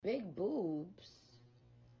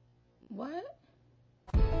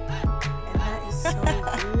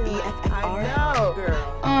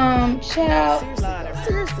child.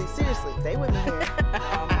 Seriously, stay with me here.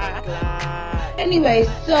 Oh my God. Anyway,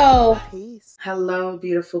 so Peace. Hello,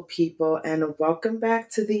 beautiful people, and welcome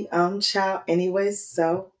back to the Child Anyway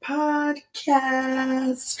So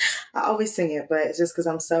podcast. I always sing it, but it's just because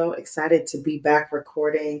I'm so excited to be back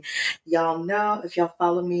recording. Y'all know, if y'all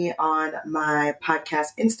follow me on my podcast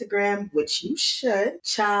Instagram, which you should,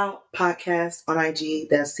 Child Podcast on IG,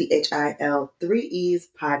 that's CHIL 3E's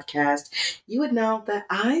podcast, you would know that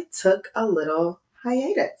I took a little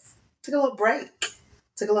hiatus, took a little break.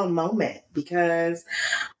 Took a little moment because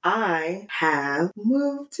I have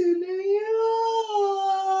moved to New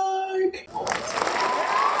York.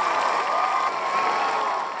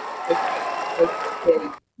 Okay,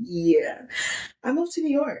 yeah. I moved to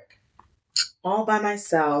New York all by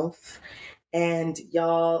myself. And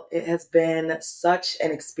y'all, it has been such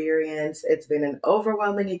an experience. It's been an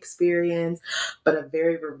overwhelming experience, but a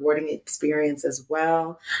very rewarding experience as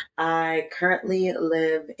well. I currently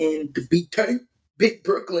live in the BK, Big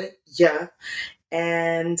Brooklyn. Yeah.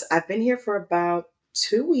 And I've been here for about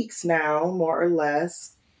 2 weeks now, more or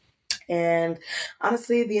less. And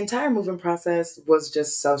honestly, the entire moving process was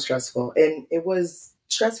just so stressful. And it was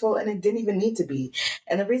stressful and it didn't even need to be.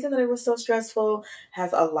 And the reason that it was so stressful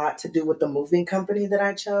has a lot to do with the moving company that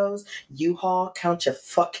I chose. U-Haul, count your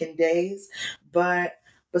fucking days. But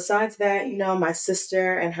besides that, my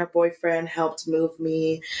sister and her boyfriend helped move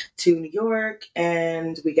me to New York,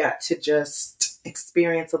 and we got to just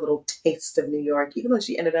experience a little taste of New York, even though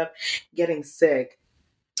she ended up getting sick.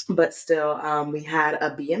 But still, we had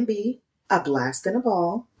a B&B, a blast and a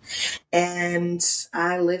ball, and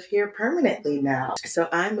I live here permanently now. So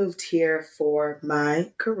I moved here for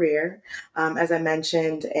my career. As I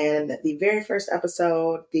mentioned in the very first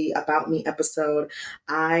episode, the About Me episode,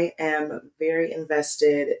 I am very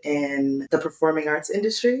invested in the performing arts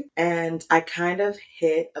industry, and I kind of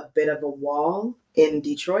hit a bit of a wall in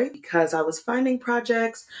Detroit because I was finding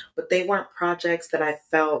projects, but they weren't projects that I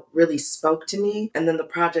felt really spoke to me. And then the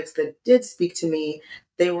projects that did speak to me,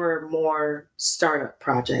 they were more startup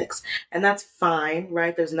projects. And that's fine,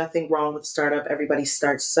 right? There's nothing wrong with startup. Everybody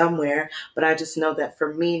starts somewhere. But I just know that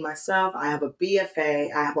for me, myself, I have a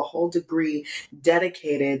BFA, I have a whole degree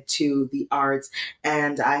dedicated to the arts.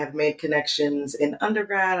 And I have made connections in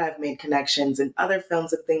undergrad. I've made connections in other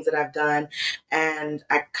films and things that I've done. And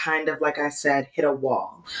I kind of, like I said, hit a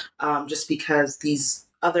wall just because these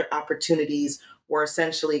other opportunities were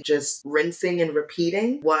essentially just rinsing and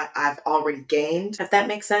repeating what I've already gained, if that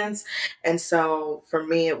makes sense. And so for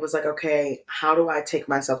me, it was like, okay, how do I take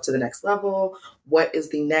myself to the next level? What is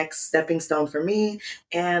the next stepping stone for me?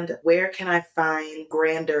 And where can I find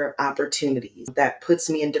grander opportunities that puts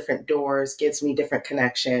me in different doors, gives me different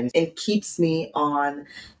connections, and keeps me on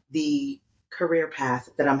the career path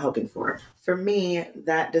that I'm hoping for? For me,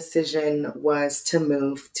 that decision was to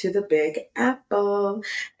move to the Big Apple.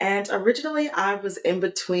 And originally I was in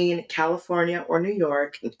between California or New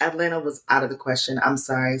York. Atlanta was out of the question. I'm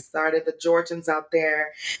sorry. Sorry to the Georgians out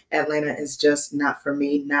there. Atlanta is just not for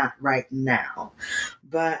me, not right now.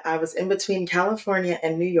 But I was in between California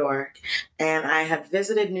and New York, and I have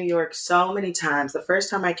visited New York so many times. The first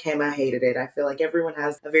time I came, I hated it. I feel like everyone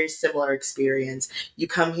has a very similar experience. You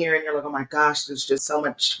come here and you're like, oh my gosh, there's just so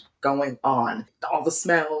much going on. All the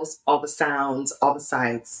smells, all the sounds, all the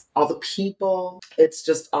sights, all the people. It's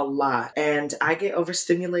just a lot. And I get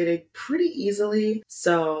overstimulated pretty easily.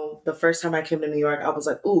 So the first time I came to New York, I was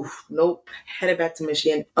like, ooh, nope, headed back to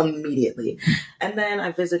Michigan immediately. And then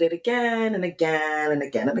I visited again and again and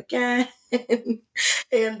again and again.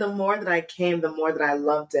 And the more that I came, the more that I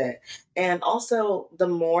loved it. And also the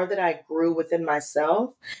more that I grew within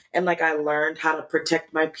myself, and like I learned how to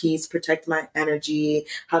protect my peace, protect my energy,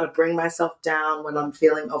 how to bring myself down when I'm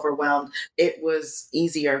feeling overwhelmed. It was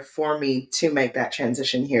easier for me to make that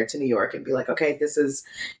transition here to New York and be like, okay, this is,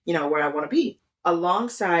 where I want to be.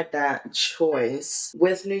 Alongside that choice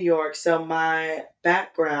with New York, so my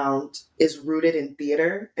background is rooted in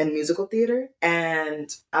theater and musical theater.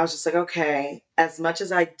 And I was just like, okay, as much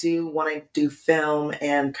as I do want to do film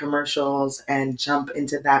and commercials and jump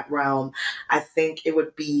into that realm, I think it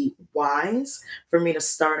would be wise for me to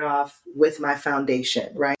start off with my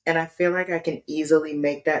foundation, right? And I feel like I can easily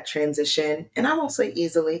make that transition. And I won't say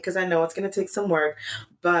easily because I know it's going to take some work,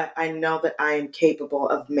 but I know that I am capable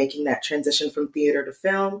of making that transition from theater to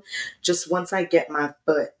film just once I get my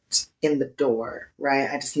foot in the door, right?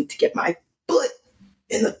 I just need to get my foot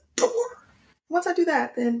in the door. Once I do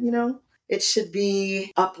that, then, it should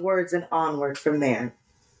be upwards and onward from there.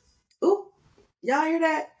 Ooh, y'all hear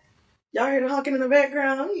that? Y'all hear the honking in the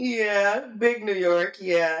background? Yeah, big New York,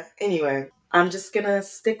 yeah. Anyway, I'm just gonna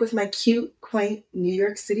stick with my cute, quaint New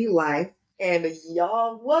York City life. And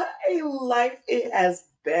y'all, what a life it has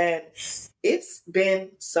been. It's been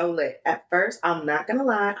so lit. At first, I'm not gonna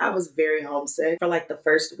lie, I was very homesick for like the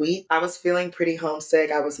first week. I was feeling pretty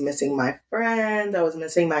homesick. I was missing my friends, I was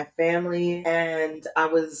missing my family, and I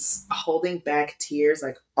was holding back tears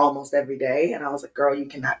like almost every day. And I was like, girl, you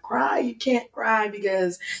cannot cry. You can't cry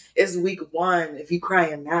because it's week one. If you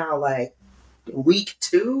crying now, like, week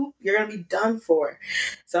two, you're gonna be done for.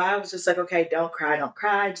 So I was just like, okay, don't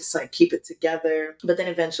cry, just like keep it together. But then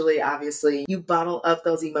eventually, obviously, you bottle up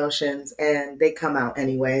those emotions and they come out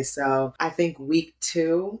anyway. So I think week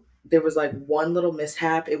two, there was like one little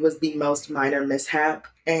mishap. It was the most minor mishap,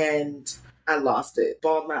 and I lost it,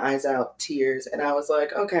 bawled my eyes out, tears, and I was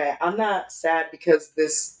like, okay, I'm not sad because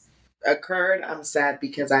this occurred. I'm sad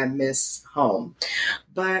because I miss home.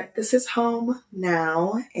 But this is home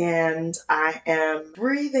now, and I am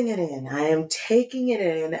breathing it in. I am taking it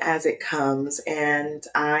in as it comes, and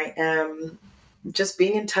I am just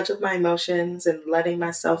being in touch with my emotions and letting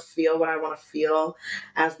myself feel what I want to feel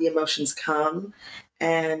as the emotions come.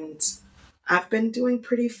 And I've been doing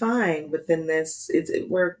pretty fine within this.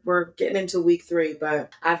 We're getting into week three,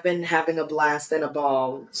 but I've been having a blast and a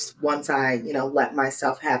ball once I, let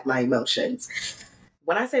myself have my emotions.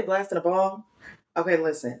 When I say blast and a ball, okay,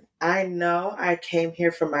 listen, I know I came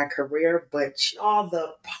here for my career, but y'all,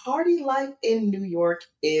 the party life in New York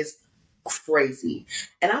is crazy.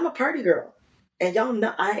 And I'm a party girl. And y'all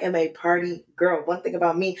know I am a party girl. One thing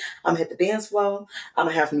about me, I'm gonna hit the dance floor, I'm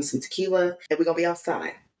gonna have me some tequila, and we're gonna be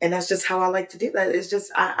outside. And that's just how I like to do that. It's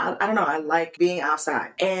just, I don't know, I like being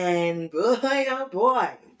outside. And boy, oh boy,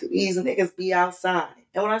 these niggas be outside.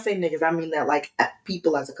 And when I say niggas, I mean that like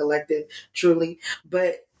people as a collective, truly.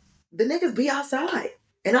 But the niggas be outside.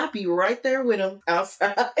 And I'd be right there with them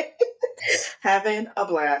outside, having a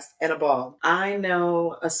blast and a ball. I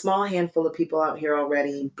know a small handful of people out here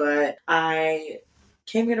already, but I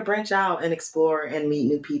came here to branch out and explore and meet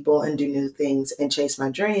new people and do new things and chase my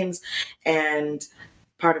dreams. And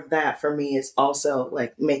part of that for me is also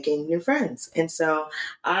like making new friends. And so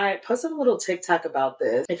I posted a little TikTok about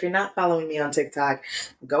this. If you're not following me on TikTok,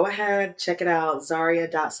 go ahead, check it out,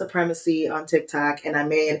 Zaria.supremacy on TikTok. And I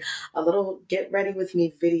made a little get ready with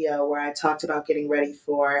me video where I talked about getting ready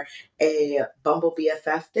for a Bumble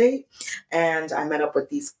BFF date. And I met up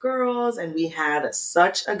with these girls and we had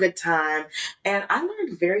such a good time. And I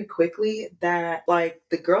learned very quickly that like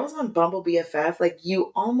the girls on Bumble BFF, like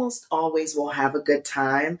you almost always will have a good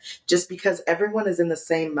time just because everyone is in the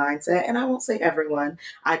same mindset. And I won't say everyone,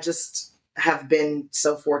 I just have been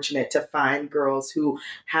so fortunate to find girls who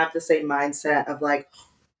have the same mindset of like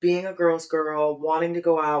being a girl's girl, wanting to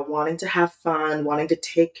go out, wanting to have fun, wanting to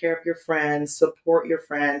take care of your friends, support your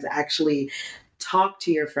friends, actually talk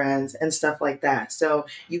to your friends and stuff like that. So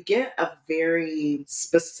you get a very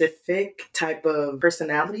specific type of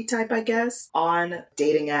personality type, I guess, on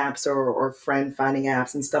dating apps or friend finding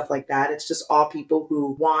apps and stuff like that. It's just all people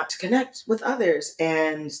who want to connect with others,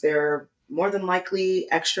 and they're more than likely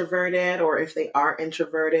extroverted, or if they are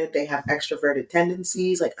introverted, they have extroverted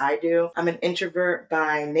tendencies like I do. I'm an introvert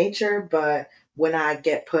by nature, but when I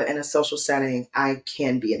get put in a social setting, I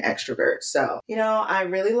can be an extrovert. So, I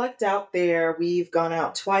really lucked out there. We've gone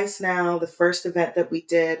out twice now. The first event that we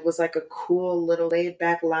did was like a cool little laid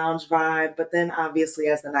back lounge vibe. But then obviously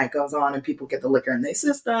as the night goes on and people get the liquor in their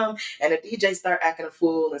system and the DJ start acting a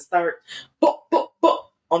fool and start boop, boop, boop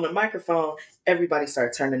on the microphone, everybody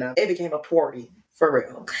started turning up. It became a party. For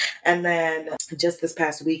real. And then just this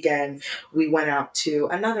past weekend, we went out to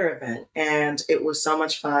another event and it was so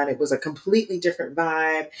much fun. It was a completely different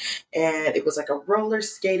vibe and it was like a roller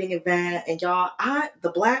skating event. And y'all,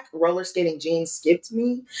 the black roller skating jeans skipped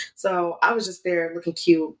me. So I was just there looking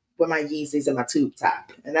cute with my Yeezys and my tube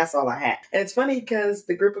top. And that's all I had. And it's funny because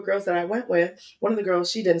the group of girls that I went with, one of the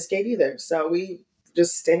girls, she didn't skate either. So we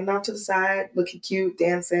just standing off to the side, looking cute,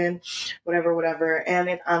 dancing, whatever. And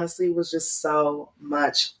it honestly was just so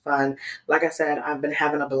much fun. Like I said, I've been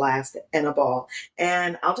having a blast and a ball.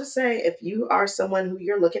 And I'll just say, if you are someone who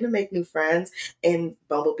you're looking to make new friends, and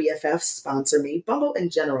Bumble BFF sponsor me, Bumble in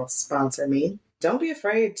general sponsor me, don't be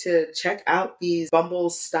afraid to check out these Bumble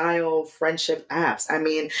style friendship apps. I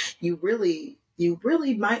mean, you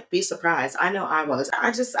really might be surprised. I know I was. I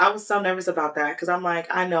was so nervous about that because I'm like,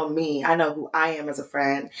 I know me. I know who I am as a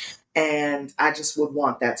friend. And I just would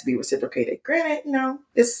want that to be reciprocated. Granted,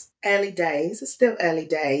 it's early days. It's still early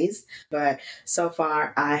days. But so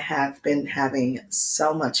far, I have been having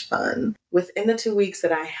so much fun. Within the 2 weeks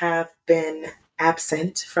that I have been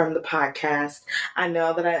absent from the podcast. I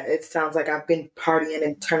know that it sounds like I've been partying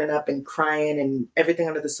and turning up and crying and everything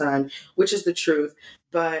under the sun, which is the truth.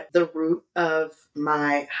 But the root of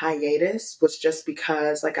my hiatus was just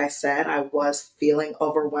because, like I said, I was feeling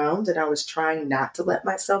overwhelmed and I was trying not to let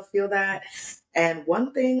myself feel that. And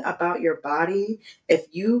one thing about your body, if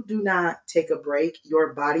you do not take a break,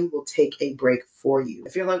 your body will take a break for you.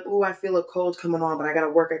 If you're like, oh, I feel a cold coming on, but I gotta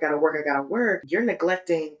work, you're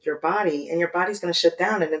neglecting your body and your body's gonna shut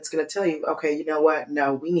down and it's gonna tell you, okay, you know what?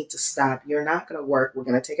 No, we need to stop. You're not gonna work. We're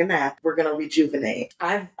gonna take a nap. We're gonna rejuvenate.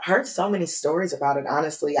 I've heard so many stories about it,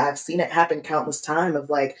 honestly. I've seen it happen countless times of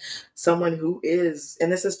like someone who is,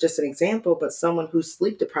 and this is just an example, but someone who's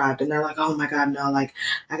sleep deprived and they're like, oh my God, no, like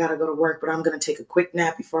I gotta go to work, but I'm gonna take a quick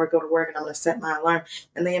nap before I go to work and I'm going to set my alarm.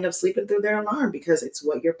 And they end up sleeping through their alarm because it's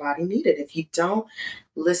what your body needed. If you don't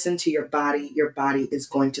listen to your body is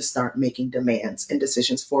going to start making demands and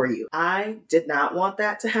decisions for you. I did not want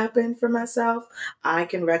that to happen for myself. I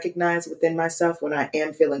can recognize within myself when I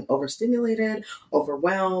am feeling overstimulated,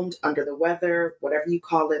 overwhelmed, under the weather, whatever you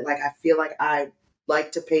call it. Like I feel like I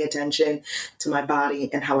like to pay attention to my body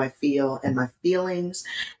and how I feel and my feelings.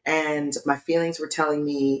 And my feelings were telling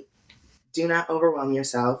me, do not overwhelm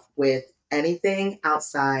yourself with anything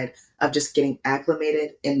outside of just getting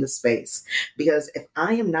acclimated in the space. Because if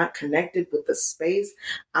I am not connected with the space,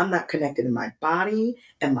 I'm not connected in my body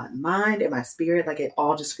and my mind and my spirit. Like it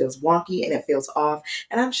all just feels wonky and it feels off.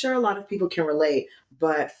 And I'm sure a lot of people can relate.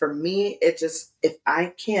 But for me, if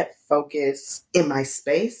I can't focus in my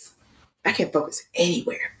space, I can't focus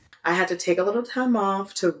anywhere. I had to take a little time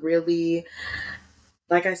off to really,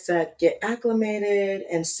 like I said, get acclimated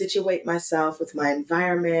and situate myself with my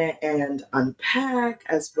environment and unpack,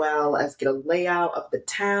 as well as get a layout of the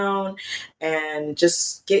town and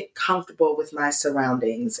just get comfortable with my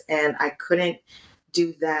surroundings. And I couldn't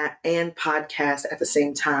do that and podcast at the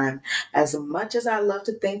same time. As much as I love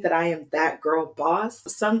to think that I am that girl boss,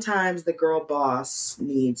 sometimes the girl boss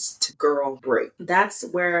needs to girl break. That's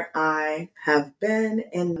where I have been.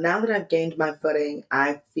 And now that I've gained my footing,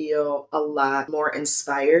 I feel a lot more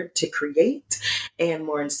inspired to create and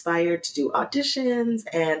more inspired to do auditions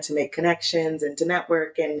and to make connections and to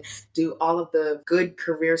network and do all of the good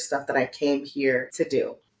career stuff that I came here to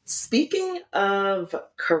do. Speaking of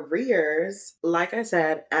careers, like I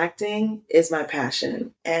said, acting is my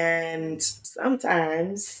passion. And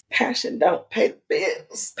sometimes passion don't pay the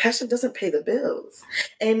bills. Passion doesn't pay the bills.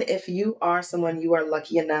 And if you are someone you are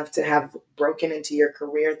lucky enough to have broken into your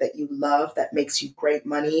career that you love, that makes you great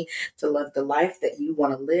money, to live the life that you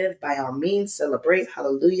want to live, by all means, celebrate.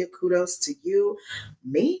 Hallelujah. Kudos to you.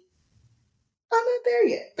 Me? I'm not there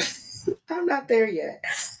yet. I'm not there yet.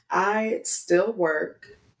 I still work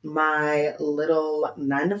my little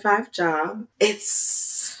 9-to-5 job.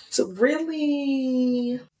 It's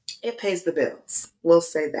really, it pays the bills. We'll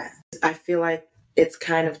say that. I feel like it's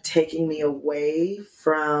kind of taking me away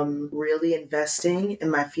from really investing in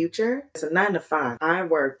my future. It's a 9-to-5. I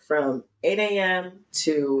work from 8 a.m.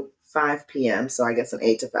 to 5 p.m. So I guess an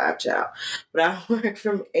 8 to 5 job. But I work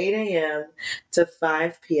from 8 a.m. to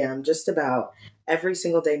 5 p.m. just about every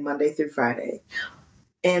single day, Monday through Friday.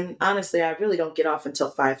 And honestly, I really don't get off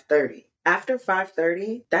until 5:30. After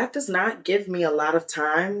 5:30, that does not give me a lot of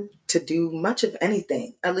time to do much of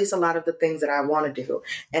anything, at least a lot of the things that I want to do.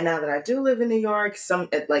 And now that I do live in New York,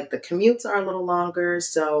 like the commutes are a little longer.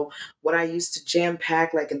 So what I used to jam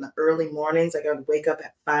pack like in the early mornings, like I would wake up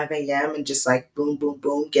at 5 a.m. and just like boom, boom,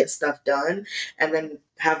 boom, get stuff done. And then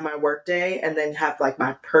have my work day and then have like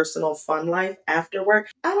my personal fun life after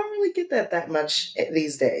work. I don't really get that much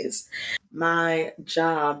these days. My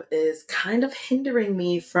job is kind of hindering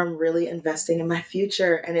me from really investing in my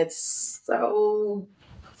future. And it's so,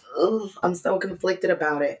 I'm so conflicted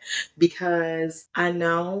about it because I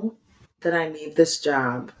know that I need this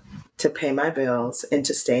job to pay my bills and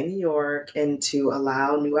to stay in New York and to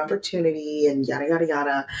allow new opportunity and yada, yada,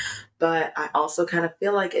 yada. But I also kind of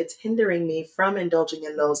feel like it's hindering me from indulging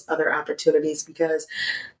in those other opportunities because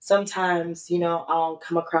sometimes, I'll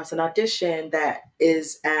come across an audition that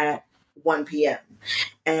is at 1 p.m.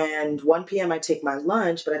 And 1 p.m. I take my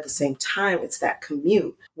lunch, but at the same time, it's that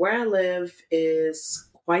commute. Where I live is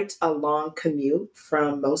quite a long commute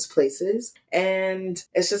from most places. And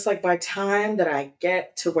it's just like by time that I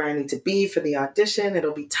get to where I need to be for the audition,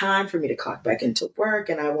 it'll be time for me to clock back into work,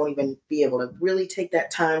 and I won't even be able to really take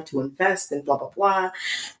that time to invest in blah blah blah.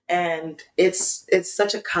 And it's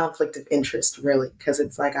such a conflict of interest, really, because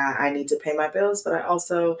it's like I need to pay my bills, but I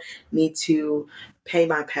also need to pay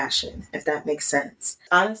my passion, if that makes sense.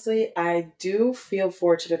 Honestly, I do feel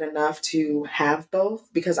fortunate enough to have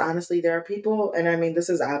both, because honestly, there are people, and I mean, this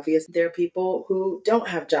is obvious, there are people who don't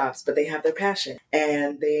have jobs, but they have their passion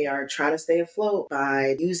and they are trying to stay afloat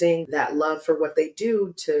by using that love for what they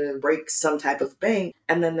do to break some type of bank.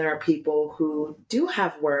 And then there are people who do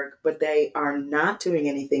have work, but they are not doing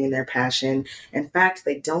anything in their passion. In fact,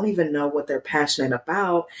 they don't even know what they're passionate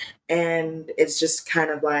about. And it's just kind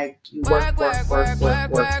of like you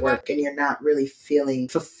work, and you're not really feeling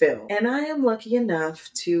fulfilled. And I am lucky enough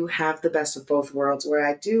to have the best of both worlds, where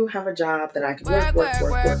I do have a job that I can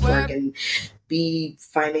work, and be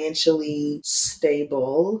financially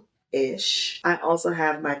stable ish. I also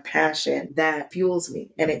have my passion that fuels me,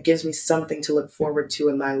 and it gives me something to look forward to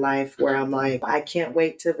in my life, where I'm like, I can't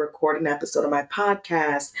wait to record an episode of my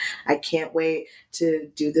podcast. I can't wait to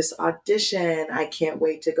do this audition. I can't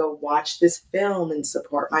wait to go watch this film and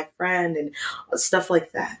support my friend and stuff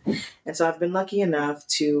like that. And so I've been lucky enough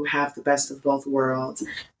to have the best of both worlds,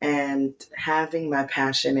 and having my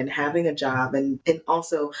passion and having a job, and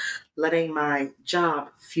also letting my job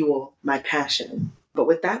fuel my passion. But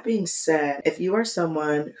with that being said, if you are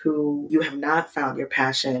someone who you have not found your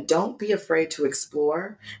passion, don't be afraid to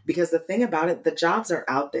explore, because the thing about it, the jobs are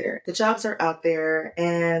out there. The jobs are out there,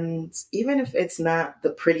 and even if it's not the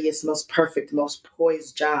prettiest, most perfect, most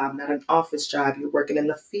poised job, not an office job, you're working in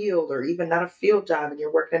the field, or even not a field job and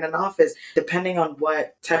you're working in an office, depending on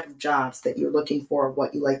what type of jobs that you're looking for,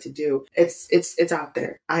 what you like to do, it's out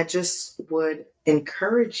there. I just would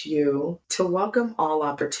encourage you to welcome all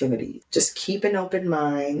opportunities. Just keep an open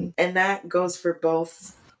mind. And that goes for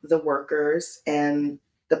both the workers and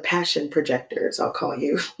the passion projectors, I'll call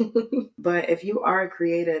you. But if you are a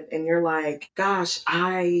creative and you're like, gosh,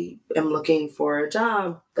 I am looking for a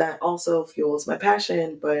job that also fuels my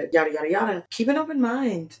passion, but yada, yada, yada, keep an open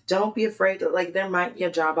mind. Don't be afraid that, like, there might be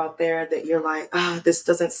a job out there that you're like, this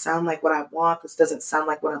doesn't sound like what I want. This doesn't sound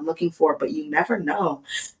like what I'm looking for, but you never know,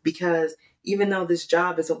 because even though this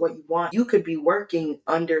job isn't what you want, you could be working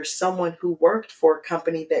under someone who worked for a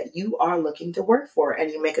company that you are looking to work for, and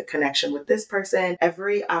you make a connection with this person.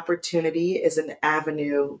 Every opportunity is an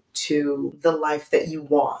avenue to the life that you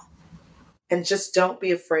want. And just don't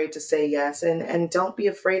be afraid to say yes, and don't be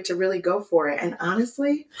afraid to really go for it. And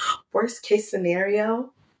honestly, worst case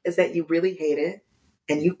scenario is that you really hate it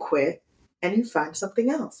and you quit and you find something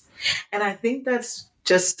else. And I think that's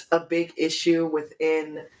just a big issue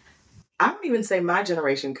within, I don't even say my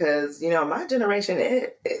generation, because, my generation,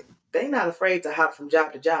 they're not afraid to hop from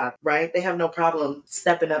job to job, right? They have no problem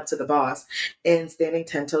stepping up to the boss and standing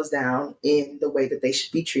 10 toes down in the way that they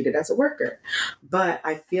should be treated as a worker. But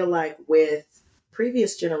I feel like with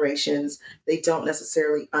previous generations, they don't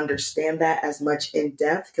necessarily understand that as much in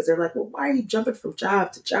depth, because they're like, well, why are you jumping from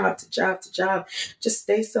job to job to job to job? Just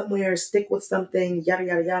stay somewhere, stick with something, yada,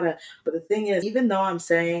 yada, yada. But the thing is, even though I'm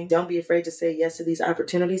saying don't be afraid to say yes to these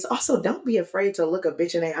opportunities, also don't be afraid to look a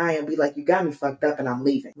bitch in the eye and be like, you got me fucked up and I'm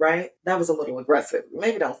leaving, right? That was a little aggressive.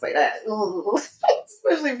 Maybe don't say that.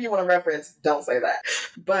 Especially if you want to reference, don't say that.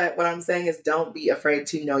 But what I'm saying is, don't be afraid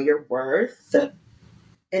to know your worth.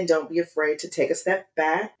 And don't be afraid to take a step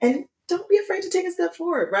back, and don't be afraid to take a step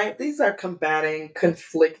forward, right? These are combating,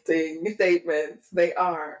 conflicting statements. They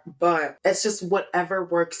are. But it's just whatever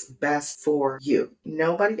works best for you.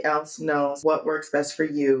 Nobody else knows what works best for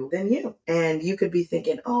you than you. And you could be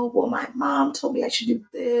thinking, oh, well, my mom told me I should do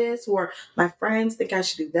this, or my friends think I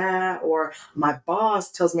should do that, or my boss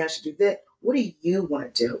tells me I should do that. What do you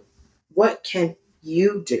want to do? What can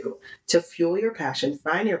you do to fuel your passion,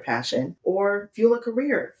 find your passion, or fuel a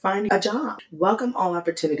career, find a job? Welcome all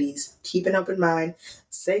opportunities, keep an open mind,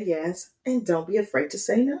 say yes, and don't be afraid to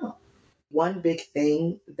say no. One big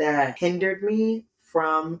thing that hindered me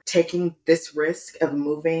from taking this risk of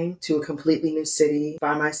moving to a completely new city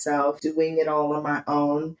by myself, doing it all on my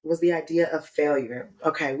own, was the idea of failure.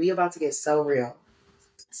 Okay, we about to get so real.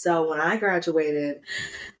 So when I graduated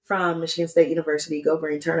from Michigan State University, go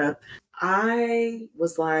Green Turn Up, I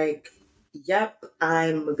was like, yep,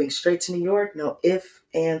 I'm moving straight to New York. No ifs,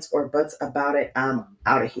 ands, or buts about it. I'm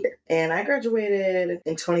out of here. And I graduated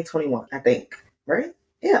in 2021, I think, right?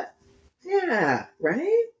 Yeah. Yeah,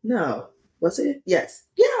 right? No. Was it? Yes.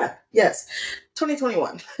 Yeah. Yes.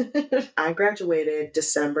 2021. I graduated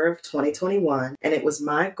December of 2021, and it was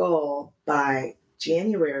my goal by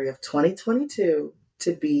January of 2022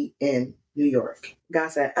 to be in New York. God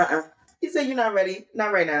said, He said, you're not ready.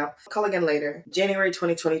 Not right now. Call again later. January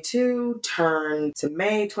 2022 turned to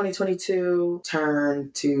May 2022,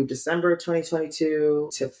 turned to December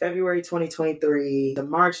 2022, to February 2023, to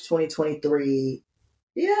March 2023.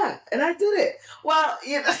 Yeah, and I did it. Well,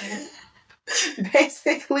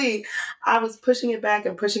 basically, I was pushing it back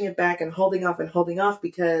and pushing it back and holding off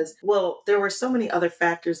because, well, there were so many other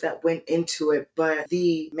factors that went into it, but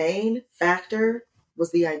the main factor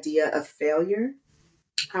was the idea of failure.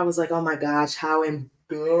 I was like, oh my gosh, how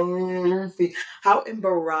embarrassing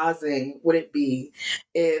would it be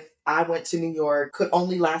if I went to New York, could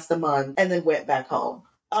only last a month, and then went back home?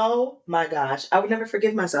 Oh my gosh, I would never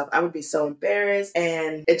forgive myself. I would be so embarrassed,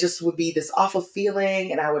 and it just would be this awful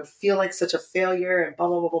feeling, and I would feel like such a failure, and blah,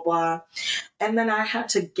 blah, blah, blah, blah. And then I had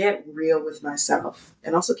to get real with myself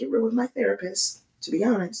and also get real with my therapist, to be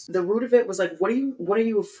honest. The root of it was like, what are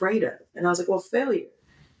you afraid of? And I was like, well, failure.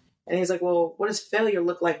 And he's like, well, what does failure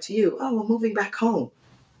look like to you? Oh, well, moving back home.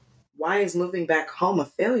 Why is moving back home a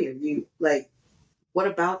failure? What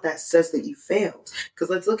about that says that you failed? Because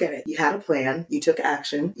let's look at it. You had a plan, you took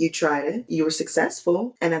action, you tried it, you were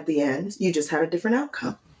successful, and at the end, you just had a different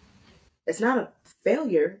outcome. It's not a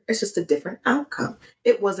failure, it's just a different outcome.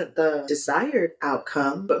 It wasn't the desired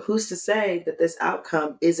outcome, but who's to say that this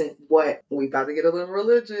outcome isn't what, we about to get a little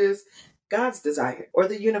religious, God's desire or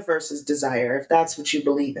the universe's desire, if that's what you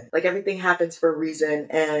believe in. Like everything happens for a reason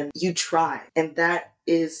and you try. And that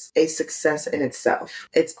is a success in itself.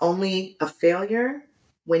 It's only a failure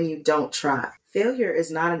when you don't try. Failure is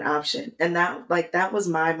not an option. And that was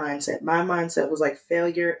my mindset. My mindset was like,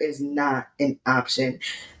 failure is not an option.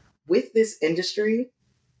 With this industry,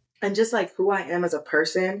 and just like who I am as a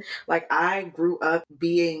person, like I grew up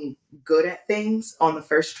being good at things on the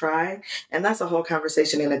first try. And that's a whole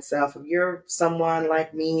conversation in itself. If you're someone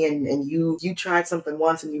like me and you tried something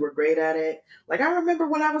once and you were great at it. Like I remember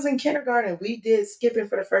when I was in kindergarten, we did skipping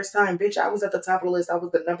for the first time. Bitch, I was at the top of the list. I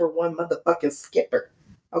was the number one motherfucking skipper.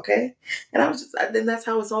 Okay. And that's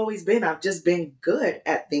how it's always been. I've just been good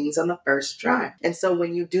at things on the first try. And so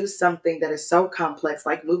when you do something that is so complex,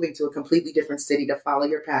 like moving to a completely different city to follow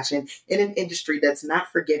your passion in an industry that's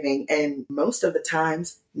not forgiving and most of the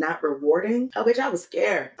times not rewarding, oh, bitch, I was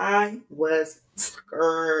scared. I was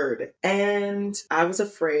scared. And I was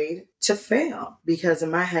afraid to fail because in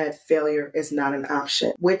my head, failure is not an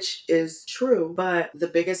option, which is true. But the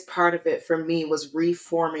biggest part of it for me was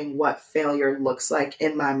reforming what failure looks like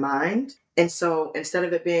in my mind. And so instead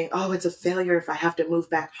of it being, oh, it's a failure if I have to move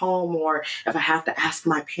back home or if I have to ask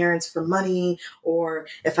my parents for money or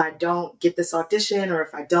if I don't get this audition or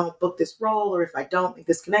if I don't book this role or if I don't make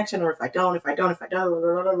this connection or if I don't,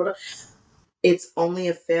 it's only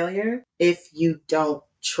a failure if you don't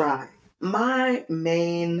try. My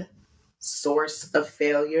main source of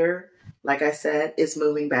failure, like I said, is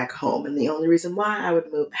moving back home. And the only reason why I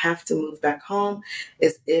would have to move back home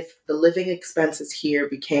is if the living expenses here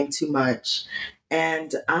became too much.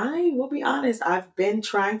 And I will be honest, I've been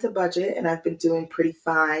trying to budget and I've been doing pretty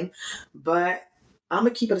fine, but I'm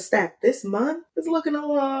gonna keep it a stack. This month is looking a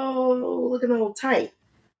little tight.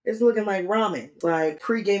 It's looking like ramen, like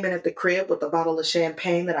pre-gaming at the crib with a bottle of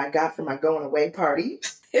champagne that I got for my going away party.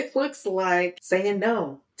 It looks like saying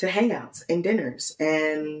no to hangouts and dinners.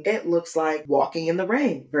 And it looks like walking in the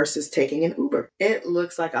rain versus taking an Uber. It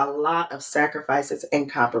looks like a lot of sacrifices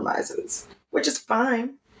and compromises, which is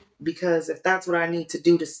fine. Because if that's what I need to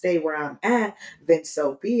do to stay where I'm at, then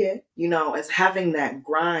so be it. As having that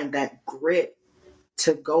grind, that grit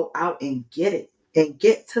to go out and get it. And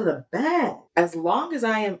get to the bag. As long as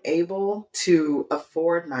I am able to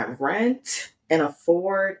afford my rent and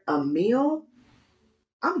afford a meal,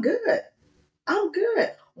 I'm good. I'm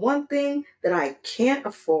good. One thing that I can't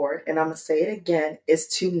afford, and I'm going to say it again, is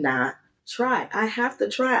to not try. I have to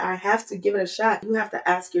try. I have to give it a shot. You have to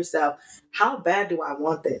ask yourself, how bad do I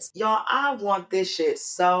want this? Y'all, I want this shit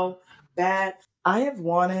so bad. I have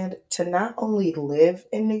wanted to not only live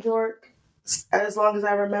in New York as long as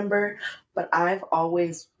I remember, but I've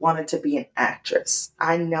always wanted to be an actress.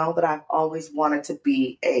 I know that I've always wanted to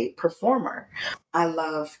be a performer. I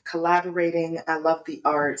love collaborating. I love the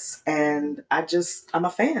arts, and I'm a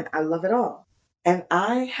fan. I love it all. And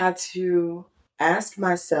I had to ask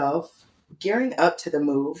myself, gearing up to the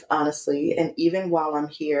move, honestly, and even while I'm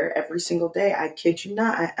here every single day, I kid you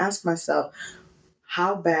not, I ask myself,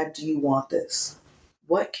 how bad do you want this?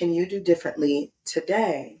 What can you do differently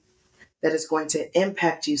today that is going to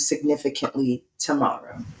impact you significantly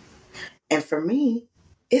tomorrow? And for me,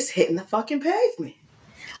 it's hitting the fucking pavement.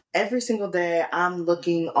 Every single day, I'm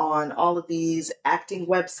looking on all of these acting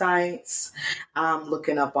websites. I'm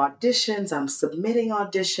looking up auditions. I'm submitting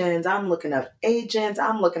auditions. I'm looking up agents.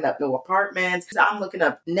 I'm looking up new apartments. I'm looking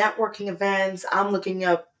up networking events. I'm looking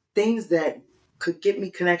up things that could get me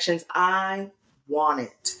connections. I want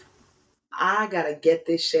it. I gotta get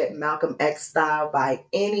this shit Malcolm X style by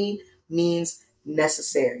any means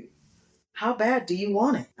necessary. How bad do you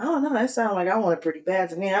want it? I don't know. That sounds like I want it pretty bad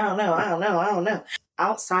to me. I don't know. I don't know.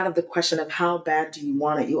 Outside of the question of how bad do you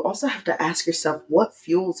want it, you also have to ask yourself what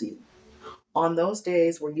fuels you. On those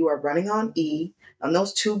days where you are running on E, on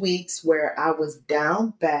those 2 weeks where I was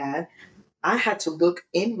down bad, I had to look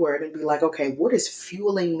inward and be like, okay, what is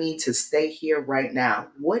fueling me to stay here right now?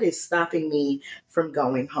 What is stopping me from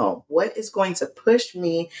going home? What is going to push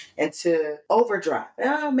me into overdrive?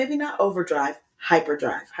 Maybe not overdrive,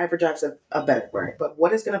 hyperdrive. Hyperdrive's a better word, but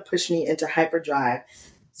what is going to push me into hyperdrive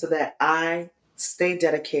so that I stay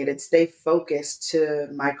dedicated, stay focused to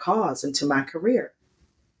my cause and to my career?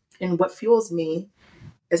 And what fuels me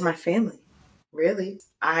is my family. Really.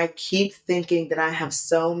 I keep thinking that I have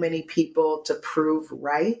so many people to prove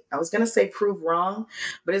right. I was going to say prove wrong,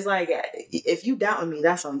 but it's like, if you doubt me,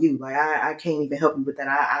 that's on you. Like, I can't even help you with that.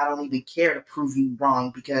 I don't even care to prove you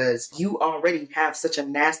wrong because you already have such a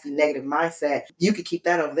nasty negative mindset. You could keep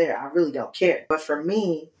that over there. I really don't care. But for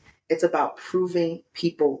me, it's about proving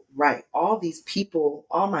people right. All these people,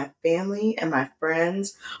 all my family and my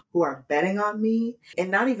friends who are betting on me, and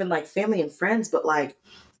not even like family and friends, but like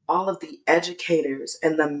all of the educators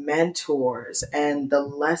and the mentors and the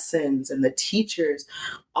lessons and the teachers,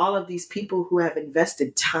 all of these people who have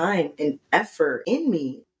invested time and effort in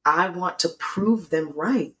me, I want to prove them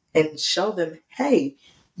right and show them, hey,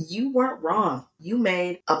 you weren't wrong. You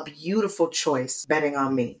made a beautiful choice betting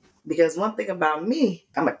on me. Because one thing about me,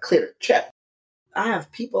 I'm a clear check. I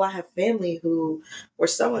have people, I have family who were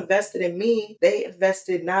so invested in me. They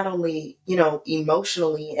invested not only,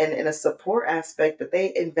 emotionally and in a support aspect, but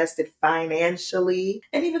they invested financially.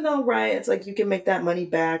 And even though, right, it's like you can make that money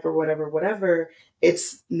back or whatever,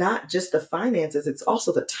 it's not just the finances, it's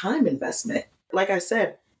also the time investment. Like I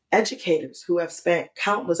said, educators who have spent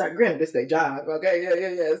countless, granted, it's their job, okay? Yeah,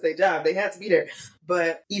 it's their job. They had to be there.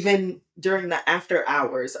 But even during the after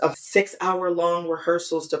hours of 6-hour long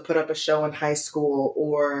rehearsals to put up a show in high school,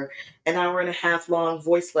 or an hour and a half long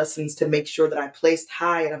voice lessons to make sure that I placed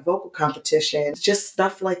high in a vocal competition, just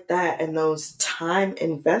stuff like that. And those time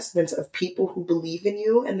investments of people who believe in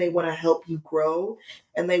you and they want to help you grow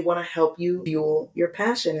and they want to help you fuel your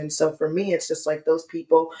passion. And so for me, it's just like those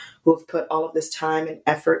people who have put all of this time and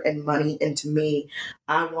effort and money into me.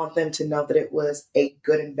 I want them to know that it was a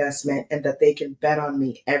good investment and that they can bet on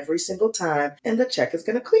me every single time and the check is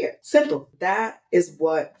going to clear. Simple. That is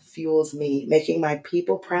what fuels me, making my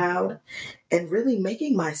people proud and really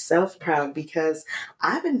making myself proud, because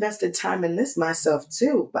I've invested time in this myself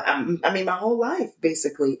too. But my whole life,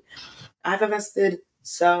 basically. I've invested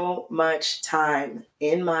so much time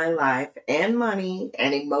in my life and money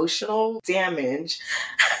and emotional damage.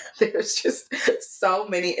 There's just so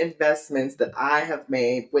many investments that I have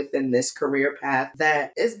made within this career path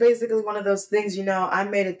that is basically one of those things, I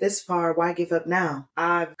made it this far. Why give up now?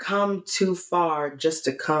 I've come too far just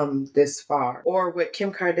to come this far. Or what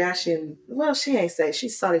Kim Kardashian, well, she ain't say, she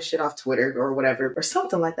saw this shit off Twitter or whatever, or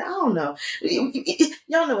something like that. I don't know.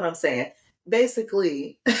 Y'all know what I'm saying.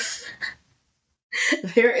 Basically,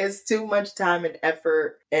 there is too much time and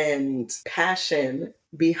effort and passion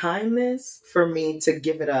behind this for me to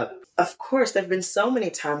give it up. Of course, there have been so many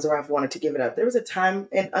times where I've wanted to give it up. There was a time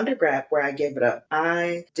in undergrad where I gave it up.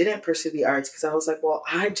 I didn't pursue the arts because I was like, well,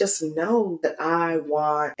 I just know that I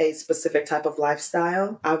want a specific type of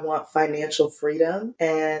lifestyle. I want financial freedom.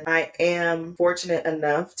 And I am fortunate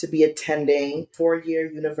enough to be attending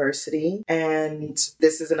 4-year university. And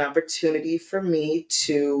this is an opportunity for me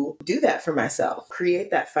to do that for myself, create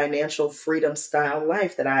that financial freedom style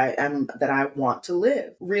life that I want to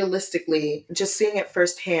live. Realistically, just seeing it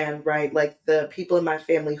firsthand, right? Like the people in my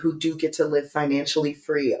family who do get to live financially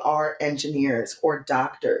free are engineers or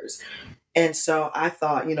doctors. And so I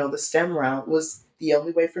thought, the STEM route was the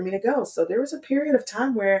only way for me to go. So there was a period of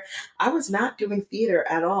time where I was not doing theater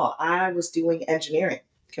at all. I was doing engineering,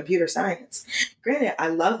 computer science. Granted, I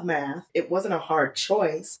love math. It wasn't a hard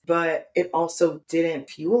choice, but it also didn't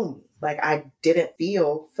fuel me. Like I didn't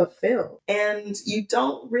feel fulfilled. And you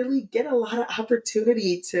don't really get a lot of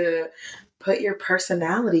opportunity to put your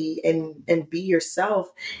personality and be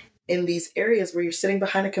yourself in these areas where you're sitting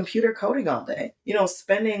behind a computer coding all day,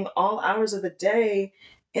 spending all hours of the day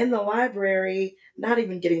in the library, not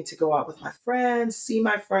even getting to go out with my friends, see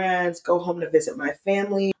my friends, go home to visit my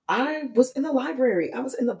family. I was in the library, I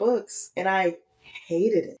was in the books, and I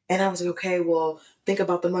hated it. And I was like, okay, well, think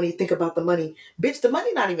about the money, think about the money. Bitch, the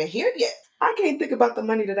money not even here yet. I can't think about the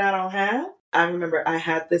money that I don't have. I remember I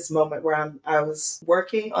had this moment where I was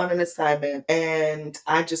working on an assignment and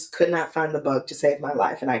I just could not find the bug to save my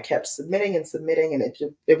life. And I kept submitting and submitting,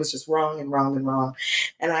 and it was just wrong and wrong and wrong.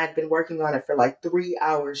 And I had been working on it for like 3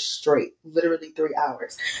 hours straight, literally 3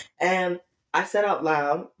 hours. And I said out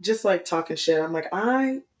loud, just like talking shit, I'm like,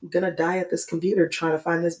 I'm gonna die at this computer trying to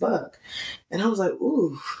find this bug. And I was like,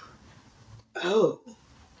 ooh, oh,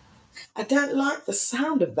 I don't like the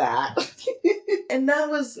sound of that. and that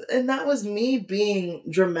was me being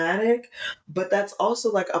dramatic, but that's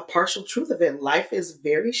also like a partial truth of it. Life is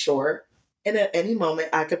very short, and at any moment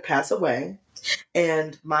I could pass away.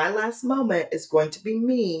 And my last moment is going to be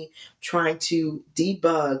me trying to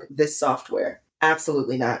debug this software.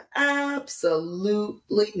 Absolutely not.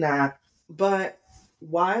 Absolutely not. But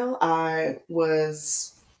while I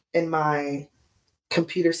was in my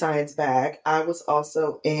computer science bag, I was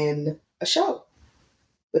also in a show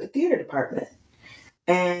with the theater department.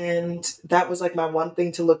 And that was like my one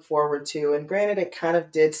thing to look forward to. And granted, it kind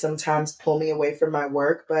of did sometimes pull me away from my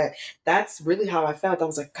work, but that's really how I felt. I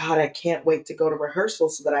was like, God, I can't wait to go to rehearsal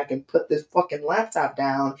so that I can put this fucking laptop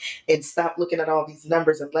down and stop looking at all these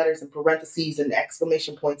numbers and letters and parentheses and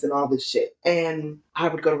exclamation points and all this shit. And I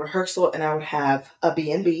would go to rehearsal and I would have a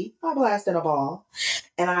B&B, a blast and a ball.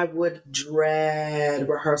 And I would dread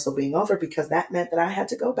rehearsal being over because that meant that I had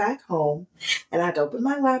to go back home and I had to open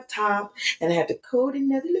my laptop and I had to code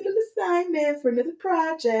another little assignment for another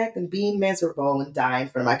project and being miserable and dying in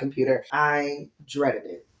front of my computer. I dreaded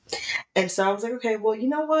it. And so I was like, okay, well, you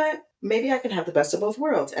know what? Maybe I can have the best of both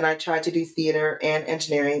worlds. And I tried to do theater and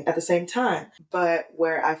engineering at the same time. But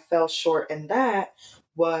where I fell short in that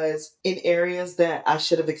was in areas that I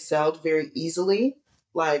should have excelled very easily.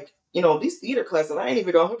 Like, these theater classes, I ain't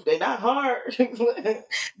even going to, they're not hard.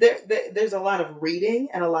 There's a lot of reading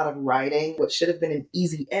and a lot of writing, what should have been an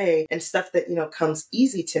easy A, and stuff that, comes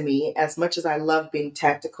easy to me. As much as I love being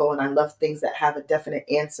tactical and I love things that have a definite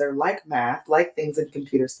answer, like math, like things in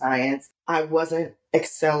computer science, I wasn't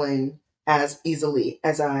excelling as easily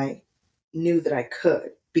as I knew that I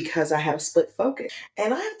could because I had a split focus.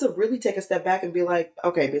 And I have to really take a step back and be like,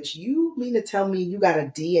 okay, bitch, you mean to tell me you got a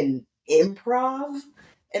D in improv?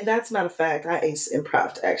 And that's not a fact. I ace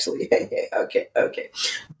improv, actually. Okay.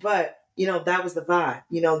 But, that was the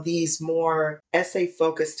vibe. These more essay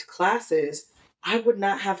focused classes, I would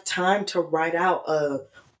not have time to write out a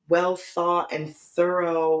well thought and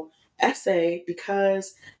thorough essay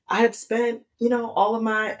because I had spent, all of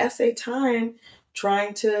my essay time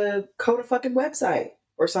trying to code a fucking website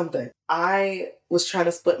or something. I was trying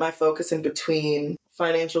to split my focus in between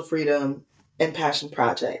financial freedom and passion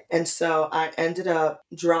project. And so I ended up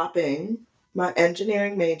dropping my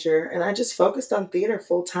engineering major and I just focused on theater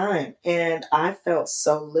full time. And I felt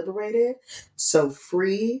so liberated, so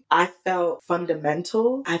free. I felt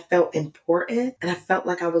fundamental. I felt important. And I felt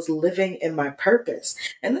like I was living in my purpose.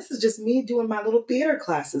 And this is just me doing my little theater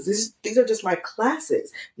classes. These are just my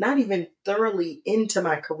classes, not even thoroughly into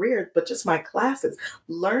my career, but just my classes,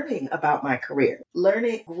 learning about my career,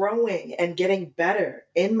 learning, growing, and getting better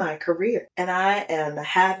in my career. And I am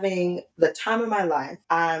having the time of my life.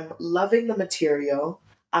 I'm loving the material.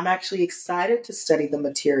 I'm actually excited to study the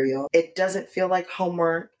material. It doesn't feel like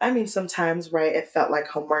homework. I mean, sometimes, right, it felt like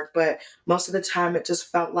homework, but most of the time it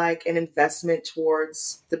just felt like an investment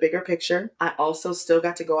towards the bigger picture. I also still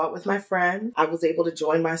got to go out with my friend. I was able to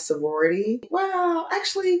join my sorority. Well,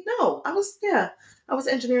 actually, no, I was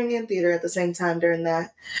engineering and theater at the same time during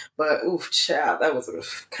that. But oof, child, that was a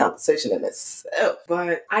conversation in itself.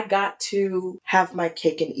 But I got to have my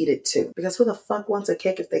cake and eat it too. Because who the fuck wants a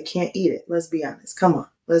cake if they can't eat it? Let's be honest. Come on,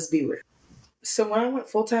 let's be real. So when I went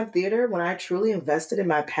full-time theater, when I truly invested in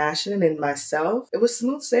my passion and in myself, it was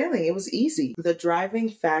smooth sailing. It was easy. The driving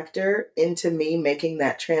factor into me making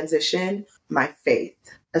that transition, my faith.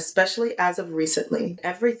 Especially as of recently,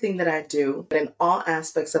 everything that I do in all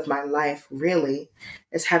aspects of my life really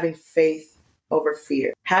is having faith over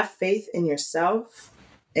fear. Have faith in yourself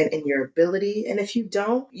and in your ability. And if you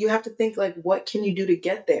don't, you have to think like, what can you do to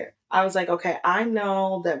get there? I was like, okay, I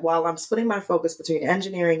know that while I'm splitting my focus between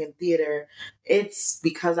engineering and theater, it's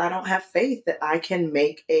because I don't have faith that I can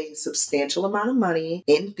make a substantial amount of money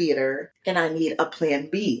in theater and I need a plan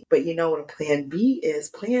B. But you know what a plan B is?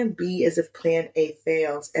 Plan B is if plan A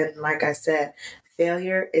fails. And like I said,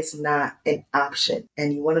 failure is not an option.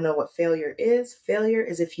 And you want to know what failure is? Failure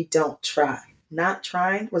is if you don't try. Not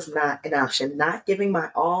trying was not an option. Not giving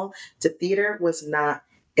my all to theater was not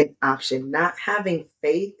an option. Not having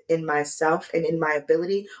faith in myself and in my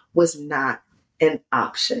ability was not an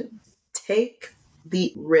option. Take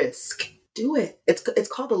the risk. Do it. It's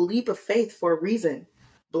called a leap of faith for a reason.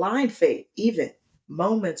 Blind faith, even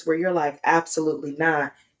moments where you're like, absolutely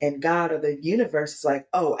not. And God or the universe is like,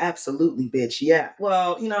 oh, absolutely, bitch. Yeah.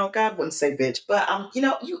 Well, God wouldn't say bitch, but you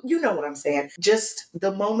know what I'm saying. Just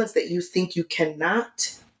the moments that you think you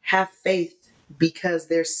cannot have faith because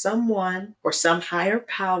there's someone or some higher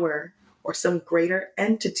power or some greater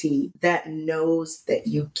entity that knows that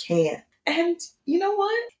you can. And you know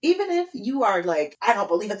what? Even if you are like, I don't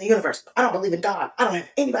believe in the universe, I don't believe in God, I don't have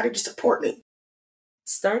anybody to support me,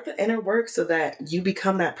 start the inner work so that you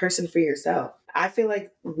become that person for yourself. I feel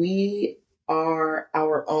like we are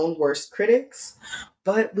our own worst critics,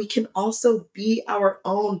 but we can also be our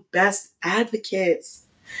own best advocates.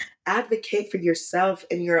 Advocate for yourself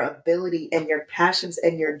and your ability and your passions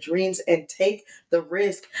and your dreams and take the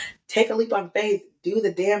risk. Take a leap on faith. Do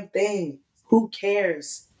the damn thing. Who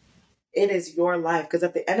cares? It is your life. Because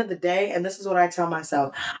at the end of the day, and this is what I tell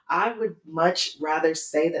myself, I would much rather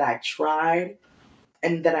say that I tried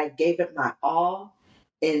and that I gave it my all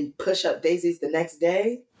and push up daisies the next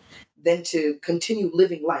day than to continue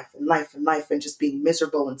living life and life and life and just being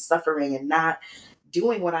miserable and suffering and not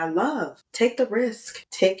doing what I love. Take the risk.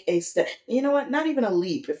 Take a step. You know what? Not even a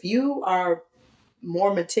leap. If you are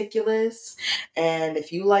more meticulous and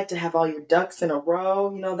if you like to have all your ducks in a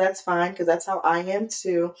row, that's fine because that's how I am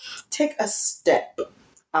too. Take a step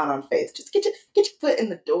out on faith. Just get your foot in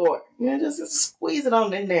the door. Just squeeze it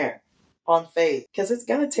on in there on faith because it's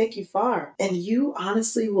going to take you far. And you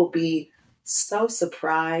honestly will be so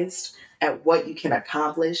surprised at what you can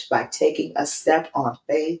accomplish by taking a step on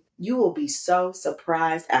faith. You will be so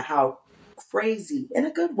surprised at how crazy, in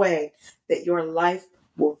a good way, that your life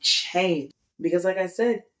will change. Because like I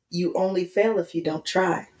said, you only fail if you don't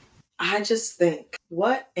try. I just think,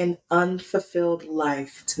 what an unfulfilled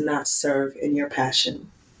life to not serve in your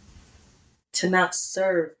passion, to not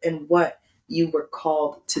serve in what you were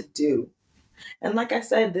called to do. And like I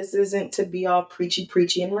said, this isn't to be all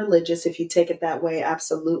preachy and religious. If you take it that way,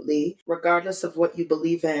 absolutely. Regardless of what you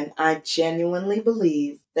believe in, I genuinely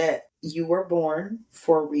believe that you were born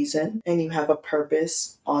for a reason and you have a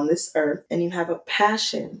purpose on this earth and you have a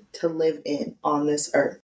passion to live in on this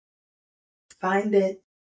earth. Find it.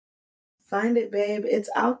 Find it, babe. It's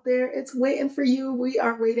out there. It's waiting for you. We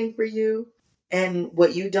are waiting for you. And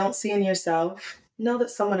what you don't see in yourself, know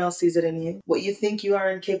that someone else sees it in you. What you think you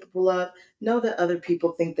are incapable of, know that other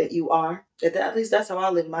people think that you are. At least that's how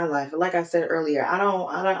I live my life. Like I said earlier,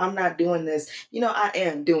 I'm not doing this. I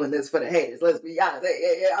am doing this for the haters. Let's be honest.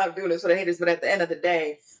 Yeah, I'm doing this for the haters. But at the end of the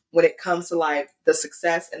day, when it comes to like the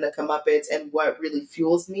success and the comeuppance and what really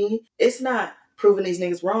fuels me, it's not proving these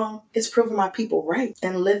niggas wrong. It's proving my people right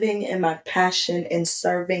and living in my passion and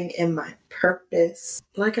serving in my purpose.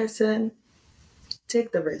 Like I said,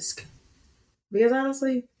 take the risk. Because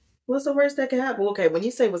honestly, what's the worst that can happen? Okay, when you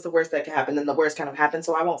say what's the worst that can happen, then the worst kind of happens,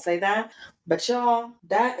 so I won't say that. But y'all,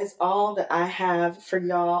 that is all that I have for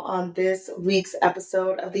y'all on this week's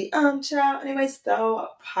episode of the Child Anyway So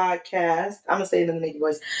podcast. I'm gonna say it in the nigga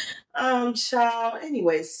voice. Child.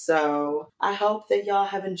 Anyway, so I hope that y'all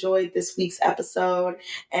have enjoyed this week's episode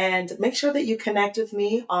and make sure that you connect with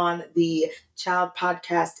me on the Child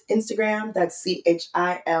Podcast Instagram. That's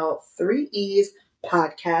CHIL 3 E's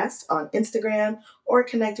podcast on Instagram, or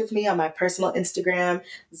connect with me on my personal Instagram,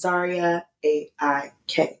 Zaria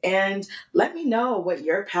AIK. And let me know what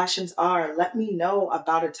your passions are. Let me know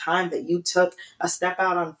about a time that you took a step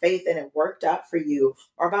out on faith and it worked out for you,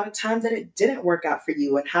 or about a time that it didn't work out for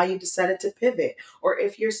you and how you decided to pivot, or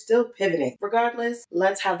if you're still pivoting. Regardless,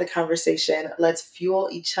 let's have the conversation. Let's fuel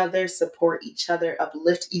each other, support each other,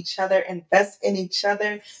 uplift each other, invest in each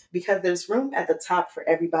other, because there's room at the top for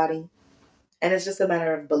everybody. And it's just a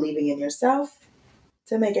matter of believing in yourself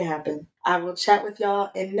to make it happen. I will chat with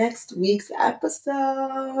y'all in next week's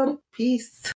episode. Peace.